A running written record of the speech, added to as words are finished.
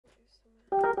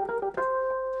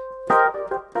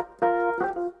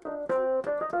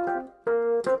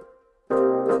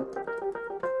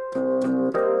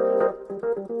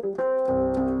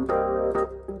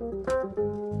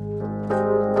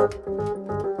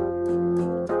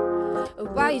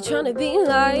Are you trying to be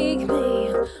like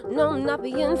me? No, I'm not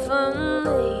being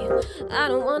funny. I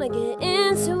don't wanna get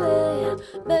into it,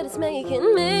 but it's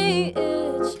making me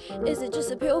itch. Is it just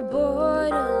a pure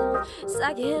boredom? It's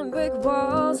like you're hitting brick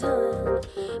walls, huh?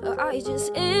 Or are you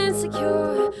just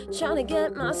insecure, trying to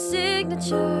get my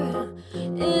signature?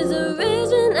 Is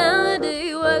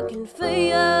originality working for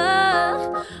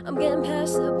ya? I'm getting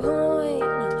past the point,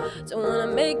 don't wanna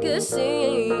make a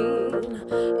scene.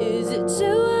 Is it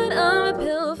too hot? I'm a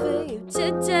pill for you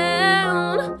to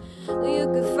down. You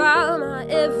could follow my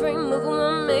every move,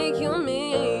 won't make you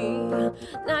me.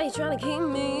 Now you're trying to keep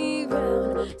me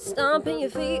round, stomping your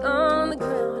feet on the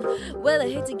ground. Well, I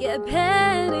hate to get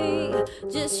petty,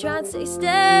 just try to stay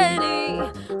steady.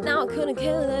 Now I couldn't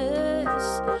care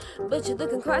less, but you're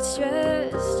looking quite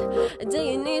stressed. Do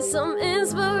you need some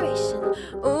inspiration,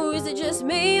 or is it just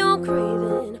me you're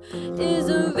craving? Is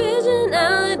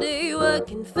originality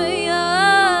working for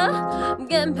ya? I'm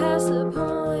getting past the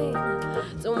point,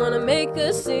 don't wanna make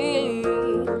a scene.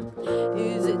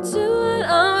 Is it too hot?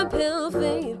 I'm a pill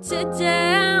for you to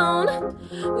down.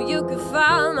 Well, you can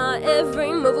follow my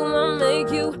every move, and won't make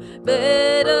you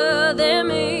better than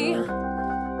me.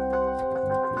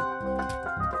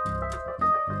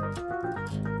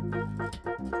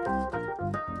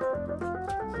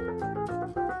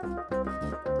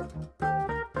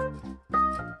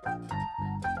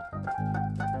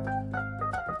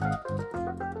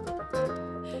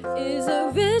 Is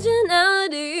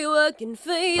originality working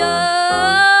for ya?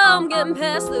 I'm getting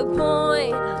past the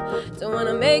point, don't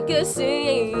wanna make a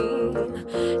scene.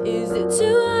 Is it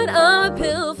too hot? I'm a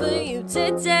pill for you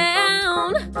to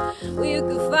down. Well, you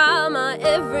can follow my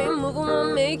every move, and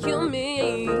won't make you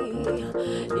me.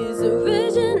 Is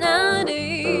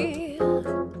originality,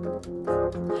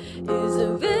 is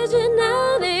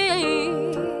originality,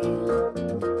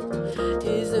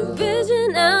 is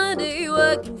originality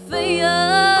working for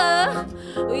ya?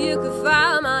 Well, you can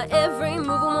follow my every move,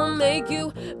 and won't make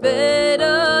you